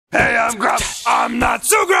Hey, I'm Grumps. I'm not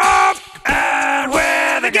so Grump, and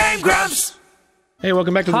we're the GameGrumps. Hey,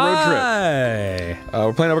 welcome back to the road trip. Hi.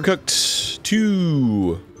 We're playing Overcooked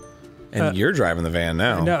 2. And you're driving the van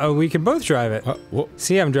now. No, we can both drive it.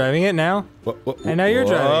 See, I'm driving it now. And now you're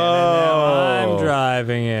driving it. And now I'm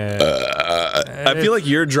driving it. I feel like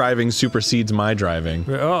your driving supersedes my driving.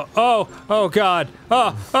 Oh, God.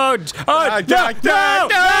 No! Alright.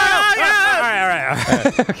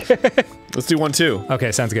 Okay. Let's do 1, 2.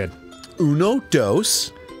 Okay, sounds good. Uno,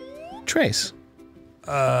 dos, tres.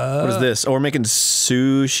 What is this? Oh, we're making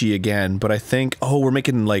sushi again, but I think... Oh, we're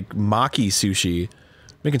making, like, maki sushi.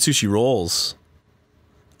 Making sushi rolls.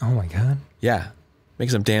 Oh my god. Yeah.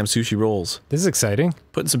 Making some damn sushi rolls. This is exciting.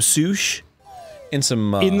 Putting some sushi in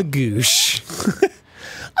some, in the goosh.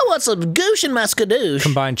 I want some goosh and muscadoosh.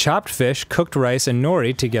 Combine chopped fish, cooked rice, and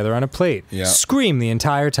nori together on a plate. Yeah. Scream the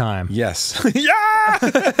entire time. Yes. Yeah!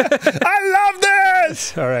 I love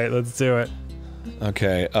this! Alright, let's do it.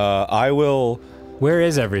 Okay, I will... Where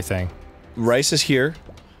is everything? Rice is here,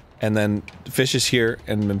 and then fish is here,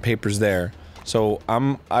 and then paper's there. So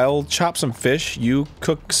I'll chop some fish. You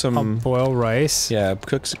cook some. I'll boil rice. Yeah,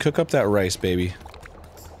 cook up that rice, baby.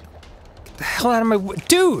 Get the hell out of my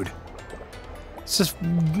dude! It's just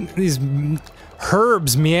these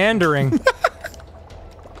herbs meandering.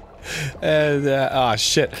 Oh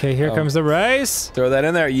shit. Okay, here comes the rice. Throw that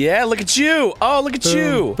in there. Yeah, look at you. Oh, look at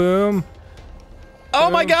you. Boom.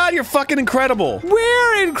 Oh my god, you're fucking incredible.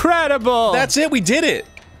 We're incredible. That's it. We did it.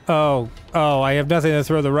 Oh, I have nothing to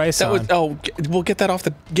throw the rice on. We'll get that off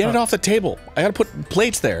the it off the table. I gotta put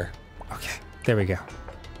plates there. Okay, there we go.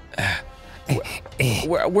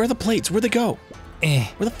 Where are the plates? Where'd they go? Where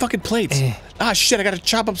are the fucking plates? Ah shit! I gotta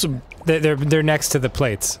chop up some. They're next to the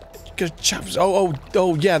plates. Gotta chop.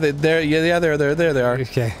 Oh yeah, there they are.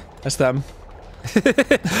 Okay, that's them.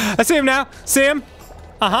 I see him now. See him?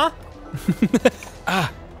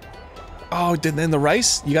 Oh, then the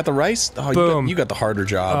rice? You got the rice? Oh, boom. You got the harder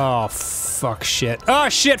job. Oh, fuck shit. Oh,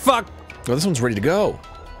 shit, fuck! Oh, this one's ready to go.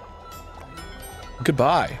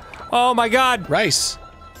 Goodbye. Oh my god! Rice.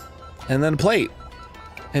 And then a plate.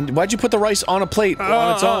 And why'd you put the rice on a plate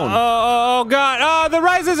on its own? Oh god! Oh, the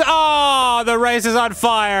rice is on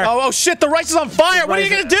fire! Oh shit, the rice is on fire! What are you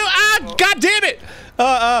gonna do? Ah, god damn it!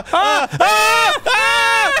 No!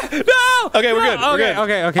 Okay, we're good. We're good.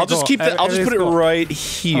 Okay. I'll just keep it. I'll just put it right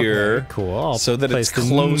here. Okay, cool. So that it's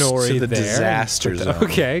close to the disaster zone.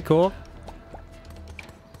 Okay, cool.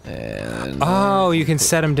 And you can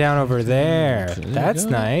set them down over there. That's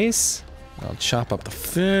nice. I'll chop up the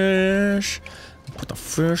fish. Put the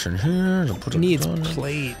fish in here. It needs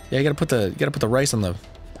plate. Yeah, you gotta put the rice on the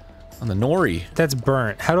nori. That's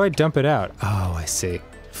burnt. How do I dump it out? Oh, I see.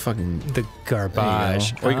 Fucking the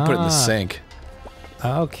garbage. Or you can put it in the sink.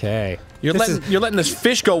 Okay. You're letting this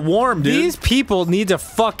fish go warm, dude. These people need to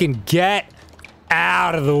fucking get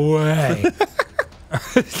out of the way.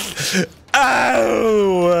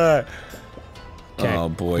 Oh! Okay. Oh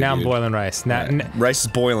boy. Now dude. I'm boiling rice. Now, rice is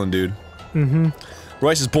boiling, dude. Mm-hmm.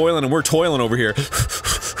 Rice is boiling and we're toiling over here. Push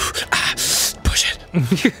it.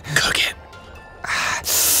 Cook it.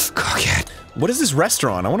 Cook it. What is this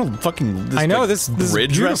restaurant? I want to fucking. I know this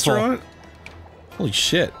bridge is restaurant. Holy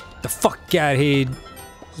shit! The fuck out here.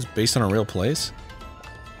 This is based on a real place.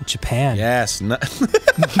 Japan. Yes.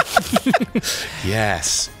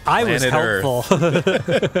 Yes. I was helpful.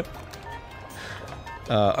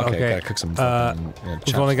 Okay, gotta cook some.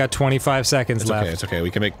 We've only got 25 seconds left. Okay, it's okay. We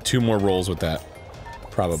can make 2 more rolls with that.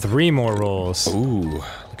 Probably. 3 more rolls. Ooh,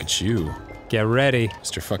 look at you. Get ready.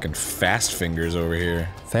 Mr. fucking Fast Fingers over here.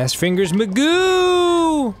 Fast Fingers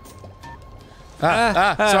Magoo!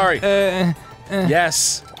 Sorry.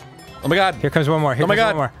 Yes. Oh my god. Here comes one more. Here comes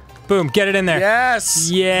one more. Boom, get it in there. Yes.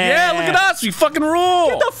 Yeah. Yeah, look at us. We fucking rule.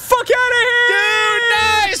 Get the fuck out of here. Dude,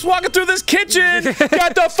 nice. Walking through this kitchen.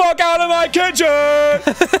 Get the fuck out of my kitchen.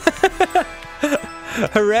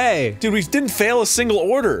 Hooray. Dude, we didn't fail a single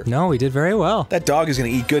order. No, we did very well. That dog is gonna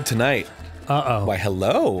eat good tonight. Uh-oh. Why,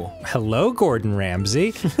 hello. Hello, Gordon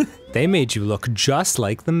Ramsay. They made you look just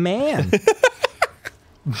like the man.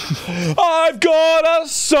 I've got a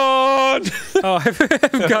son! Oh, I've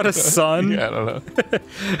got a son? Yeah, I don't know.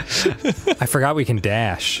 I forgot we can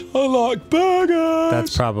dash. I like burgers!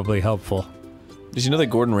 That's probably helpful. Did you know that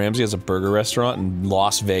Gordon Ramsay has a burger restaurant in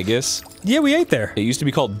Las Vegas? Yeah, we ate there. It used to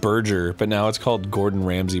be called Burger, but now it's called Gordon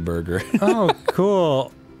Ramsay Burger. Oh,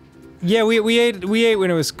 cool. Yeah, we ate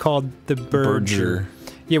when it was called the Burger.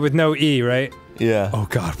 Yeah, with no E, right? Yeah. Oh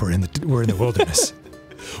god, we're in the wilderness.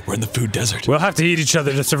 We're in the food desert. We'll have to eat each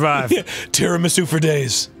other to survive. Yeah, tiramisu for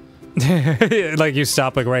days. Like you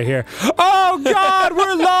stop like right here. Oh God,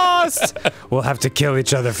 we're lost. We'll have to kill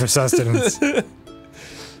each other for sustenance.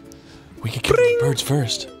 We can kill the birds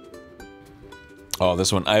first. Oh,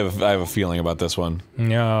 this one. I have a feeling about this one.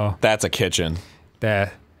 No. That's a kitchen.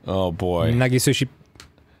 There. Oh boy. Nagi sushi.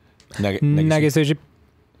 Nagi sushi.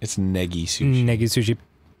 It's negi sushi. Negi sushi.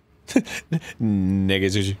 Negi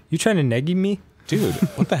sushi. You trying to negi me? Dude,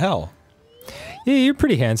 what the hell? Yeah, you're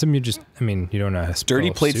pretty handsome. You just, I mean, you don't know how to spell Dirty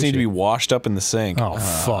plates sushi. need to be washed up in the sink. Oh,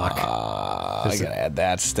 fuck. I gotta add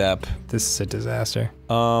that step. This is a disaster.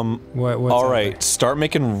 What's all right, start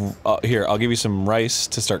making, here, I'll give you some rice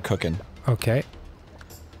to start cooking. Okay.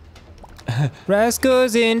 Rice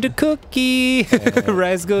goes into cookie.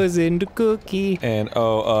 Rice goes into cookie. And,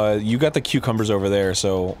 you got the cucumbers over there,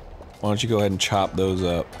 so why don't you go ahead and chop those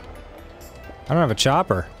up? I don't have a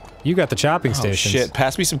chopper. You got the chopping stations. Oh shit,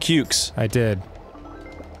 pass me some cukes. I did.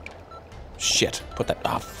 Shit, put that,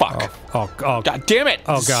 oh fuck. Oh, God damn it!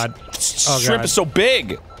 Oh god. Oh Shrimp god. is so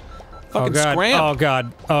big! Fucking scramp! Oh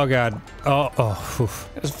god. Oh god. Oh, oof.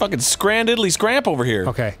 There's fucking scrandiddly scramp over here.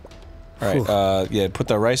 Okay. Alright, yeah, put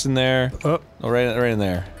the rice in there. Oh, right in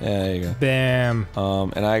there. Yeah, there you go. Bam.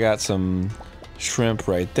 And I got some shrimp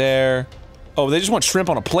right there. Oh, they just want shrimp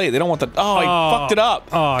on a plate. They don't want the. Oh, I fucked it up.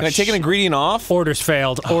 Oh, Can I take an ingredient off? Orders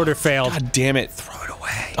failed. Order failed. God damn it. Throw it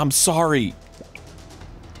away. I'm sorry.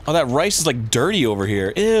 Oh, that rice is like dirty over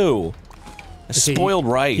here. Ew. Spoiled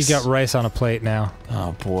rice. You got rice on a plate now.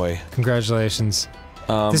 Oh boy. Congratulations.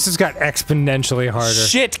 This has got exponentially harder.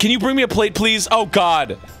 Shit, can you bring me a plate, please? Oh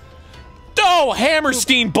god. Oh,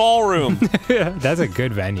 Hammerstein Ballroom. That's a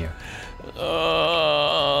good venue.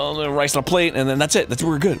 Rice on a plate, and then that's it.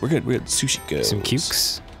 We're good. We're good. Sushi goes. Some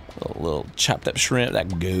cukes. A little chopped up shrimp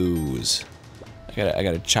that goes. I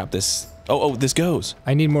gotta chop this. Oh, this goes.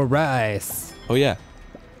 I need more rice. Oh yeah,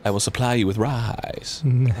 I will supply you with rice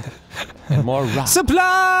and more rice.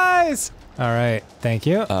 Supplies. All right, thank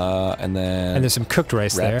you. And then and there's some cooked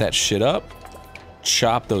rice wrap there. that shit up.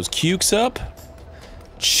 Chop those cukes up.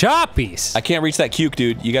 Choppies. I can't reach that cuke,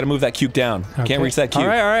 dude. You gotta move that cuke down. Okay. Can't reach that cuke. All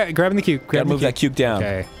right, grabbing the cuke. Gotta move that cuke down.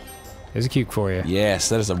 Okay, there's a cuke for you. Yes,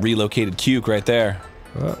 that is a relocated cuke right there.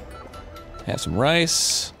 Oh. Have some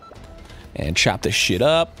rice and chop this shit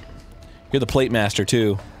up. You're the plate master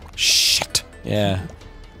too. Shit. Yeah,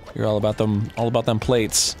 you're all about them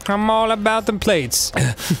plates. I'm all about them plates.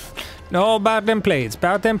 All about them plates.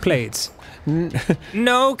 About them plates.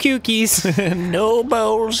 No cookies. No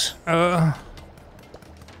bowls.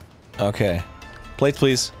 Okay. Plates,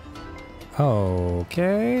 please.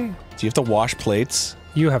 Okay. Do you have to wash plates?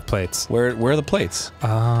 You have plates. Where are the plates?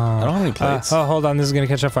 I don't have any plates. Oh, hold on. This is gonna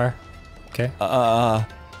catch on fire. Okay.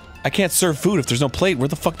 I can't serve food if there's no plate. Where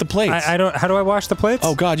the fuck the plates? I don't. How do I wash the plates?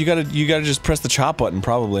 Oh god, you gotta just press the chop button,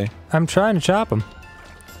 probably. I'm trying to chop them.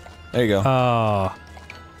 There you go. Oh.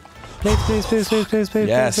 Plates, please, please, please, please, please,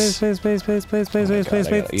 Yes. please, please, please, please, please, please, please, please,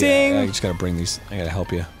 please, Yeah, I ding. just gotta bring these. I gotta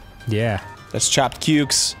help you. Yeah. That's chopped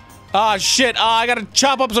cukes. Ah, shit! I gotta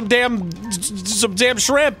chop up some damn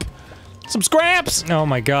shrimp! Some scramps! Oh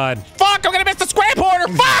my god. Fuck! I'm gonna miss the scramp order!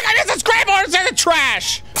 Fuck! I missed the scramp order! It's in the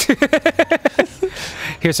trash!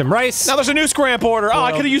 Here's some rice. Now there's a new scramp order! Oh,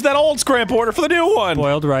 I could've used that old scramp order for the new one!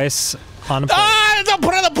 Boiled rice on a plate. Ah! Don't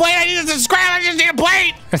put it on the plate! I need the scramp! I just need a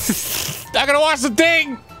plate! Not gonna wash the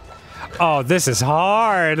thing! Oh, this is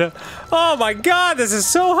hard. Oh my god, this is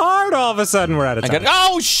so hard all of a sudden. We're out of time.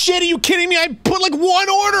 Oh shit, are you kidding me? I put like one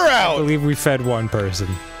order I out! believe we fed one person.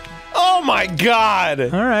 Oh my god!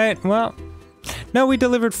 Alright, well. No, we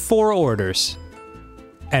delivered 4 orders.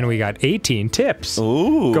 And we got 18 tips.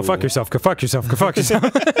 Ooh. Go fuck yourself, go fuck yourself, go fuck yourself.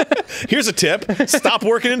 Here's a tip. Stop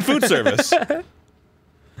working in food service. Okay.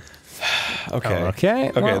 Okay.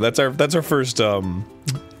 Okay, Well, that's our first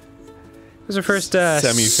it was our first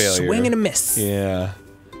semi-failure. swing and a miss. Yeah.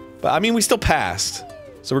 But I mean, we still passed.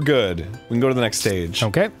 So we're good. We can go to the next stage.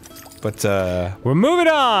 Okay. But We're moving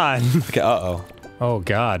on. okay, uh-oh. Oh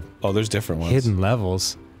god. Oh, there's different ones. Hidden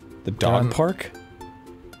levels. The dog park?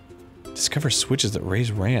 Discover switches that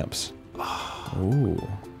raise ramps. Ooh.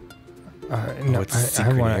 No, it's a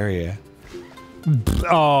secret area.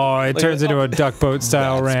 Oh, it turns into a duck boat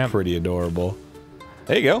style That's ramp. pretty adorable.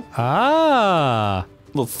 There you go. Ah.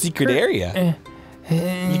 Little secret area.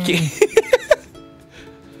 You can't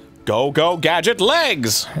go, gadget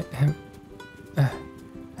legs!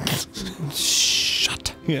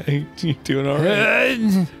 Shut. Yeah, you doing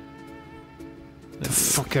alright? The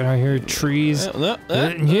fuck out of here, trees. Yeah!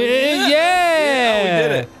 Yeah! We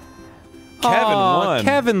did it. Kevin won.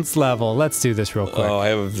 Kevin's level. Let's do this real quick. Oh, I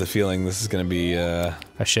have the feeling this is gonna be, A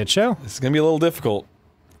shit show? this is gonna be a little difficult.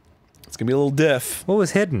 It's gonna be a little diff. What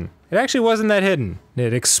was hidden? It actually wasn't that hidden.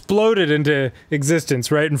 It exploded into existence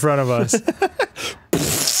right in front of us.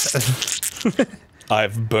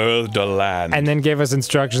 I've birthed a land. And then gave us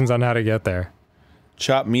instructions on how to get there.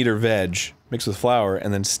 Chop meat or veg, mix with flour,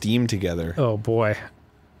 and then steam together. Oh boy.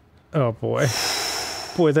 Oh boy.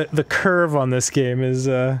 Boy, the curve on this game is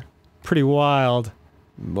pretty wild.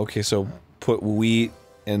 Okay, so put wheat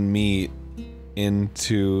and meat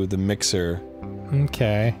into the mixer.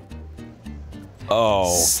 Okay.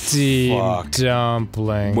 Oh, Steam fuck.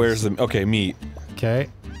 dumplings. Where's the... Okay, meat. Okay.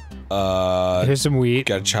 Here's some wheat.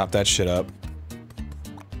 Gotta chop that shit up.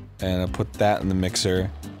 And I'll put that in the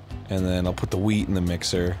mixer. And then I'll put the wheat in the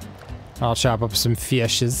mixer. I'll chop up some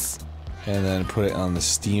fishes. And then put it on the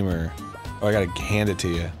steamer. Oh, I gotta hand it to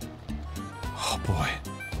you. Oh, boy.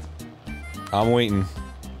 I'm waiting.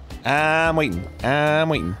 I'm waiting. I'm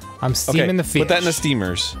waiting. I'm steaming the fish. Put that in the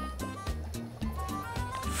steamers.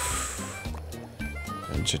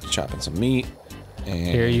 And chopping some meat. And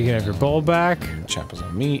here, you can have your bowl back. Chopping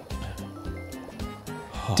some meat.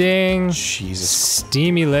 Ding. Jesus.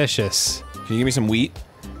 Steamylicious. Can you give me some wheat?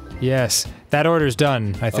 Yes. That order's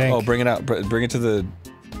done, I think. Oh, bring it out. Bring it to the...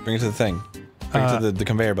 Bring it to the thing. Bring it to the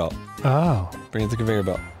conveyor belt. Oh. Bring it to the conveyor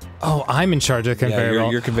belt. Oh, I'm in charge of the conveyor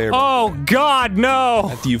belt. Your conveyor belt. Oh, God, no!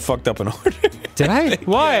 After you fucked up an order. Did I?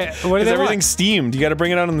 Why? Yeah. What did they everything's steamed. You gotta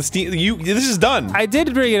bring it out on the steam. This is done. I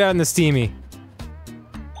did bring it out in the steamy.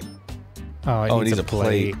 Oh, it needs a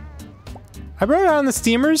plate. I brought it out on the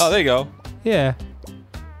steamers. Oh, there you go. Yeah.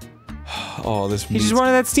 Oh, this He just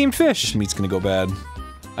wanted that steamed fish. This meat's gonna go bad.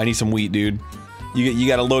 I need some wheat, dude. You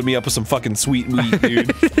gotta load me up with some fucking sweet wheat,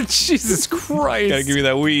 dude. Jesus Christ. Gotta give me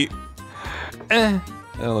that wheat. Now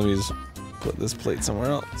let me just put this plate somewhere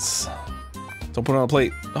else. Don't put it on a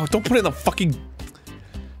plate. Oh, don't put it in the fucking...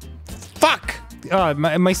 Fuck!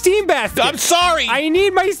 My steam basket! I'm sorry! I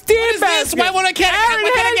need my steam basket! Why won't I get it?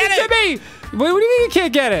 Why can't I get it? To me! What do you mean you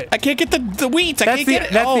can't get it? I can't get the wheat. I can't get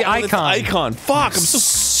it. That's the icon. That's the icon. Fuck, I'm so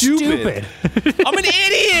stupid. I'm an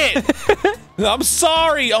idiot! I'm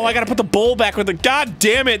sorry! Oh, I gotta put the bowl back with the... God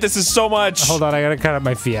damn it, this is so much! Hold on, I gotta cut up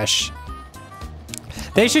my fish.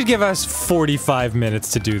 They should give us 45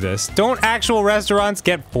 minutes to do this. Don't actual restaurants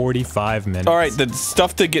get 45 minutes? Alright, the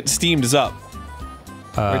stuff to get steamed is up.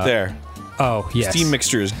 Right there. Oh, yes. Steam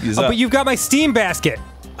mixture is up. But you've got my steam basket!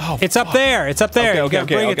 Oh, it's up there! It's up there! Okay, I'll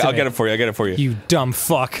get it for you. I'll get it for you. You dumb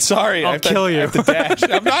fuck. Sorry, I'll kill you. I have to dash.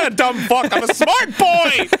 I'm not a dumb fuck, I'm a smart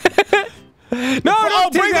boy! No,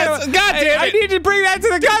 bring that! God damn it! I need to bring that to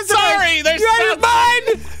the customer! Sorry, there's... You out of your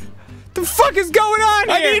mind? The fuck is going on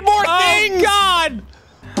here? I need more things! Oh, God!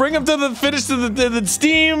 Bring them to the finish to the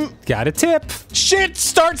steam. Got a tip. Shit,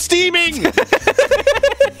 start steaming!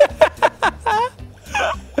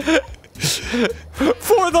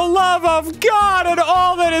 For the love of God and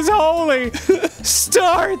all that is holy,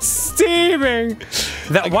 start steaming.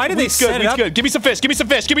 Why did they set it up? Good. Give me some fish. Give me some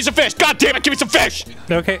fish. Give me some fish. God damn it! Give me some fish.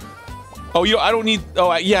 Okay. Oh, I don't need.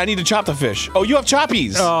 Oh, yeah. I need to chop the fish. Oh, you have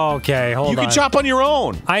choppies. Oh, okay, hold on. You can chop on your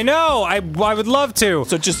own. I know. I would love to.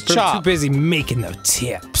 So just but chop. I'm too busy making the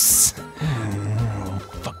tips.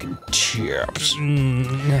 Fucking chips.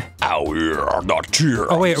 Oh yeah, not chips.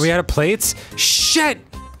 Oh wait, are we out of plates? Shit!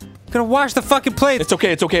 Gotta wash the fucking plates. It's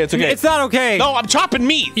okay. It's okay. It's okay. It's not okay. No, I'm chopping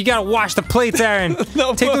meat. You gotta wash the plates, Aaron.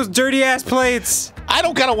 No, take those dirty ass plates. I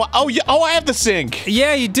don't gotta. Oh yeah. Oh, I have the sink.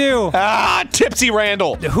 Yeah, you do. Ah, tipsy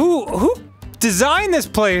Randall. Who designed this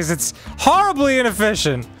place? It's horribly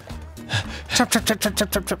inefficient. Chop, chop, chop, chop, chop,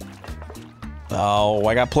 chop, chop. Oh,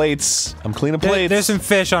 I got plates. I'm cleaning plates. There's some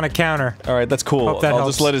fish on a counter. All right, that's cool. Hope that I'll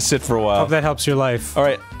helps. just let it sit for a while. Hope that helps your life. All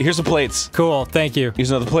right, here's the plates. Cool, thank you. Here's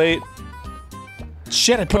another plate.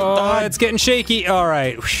 Shit, I put it. It's getting shaky. All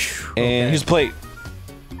right. And here's a plate.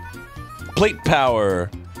 Plate power.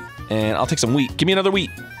 And I'll take some wheat. Give me another wheat.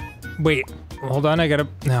 Wait, hold on. I gotta.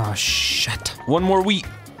 Oh shit. One more wheat.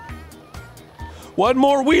 One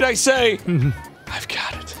more wheat, I say. I've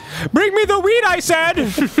got it. Bring me the wheat, I said!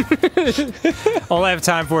 All I have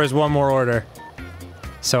time for is one more order.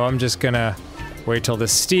 So I'm just gonna wait till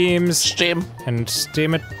this steams. Steam. And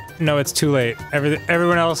steam it. No, it's too late.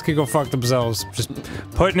 Everyone else can go fuck themselves. Just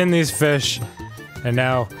putting in these fish. And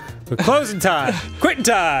now, we're closing time. Quitting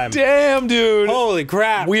time. Damn, dude. Holy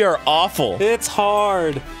crap. We are awful. It's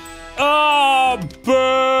hard. Oh,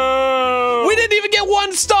 boo! We didn't even get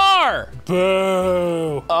 1 star!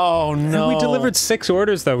 Boo! Oh, no. We delivered 6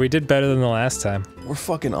 orders, though. We did better than the last time. We're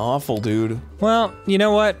fucking awful, dude. Well, you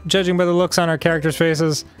know what? Judging by the looks on our characters'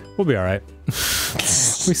 faces, we'll be alright.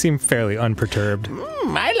 We seem fairly unperturbed.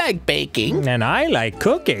 I like baking. And I like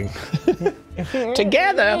cooking.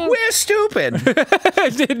 Together, we're stupid.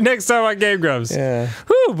 Next time on GameGrumps. Yeah.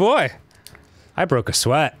 Whew, boy. I broke a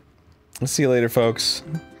sweat. I'll see you later, folks.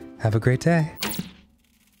 Have a great day.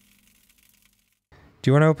 Do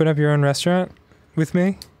you want to open up your own restaurant with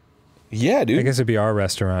me? Yeah, dude. I guess it'd be our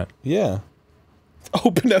restaurant. Yeah.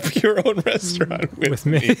 Open up your own restaurant with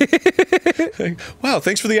me. Wow,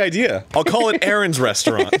 thanks for the idea. I'll call it Aaron's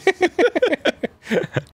Restaurant.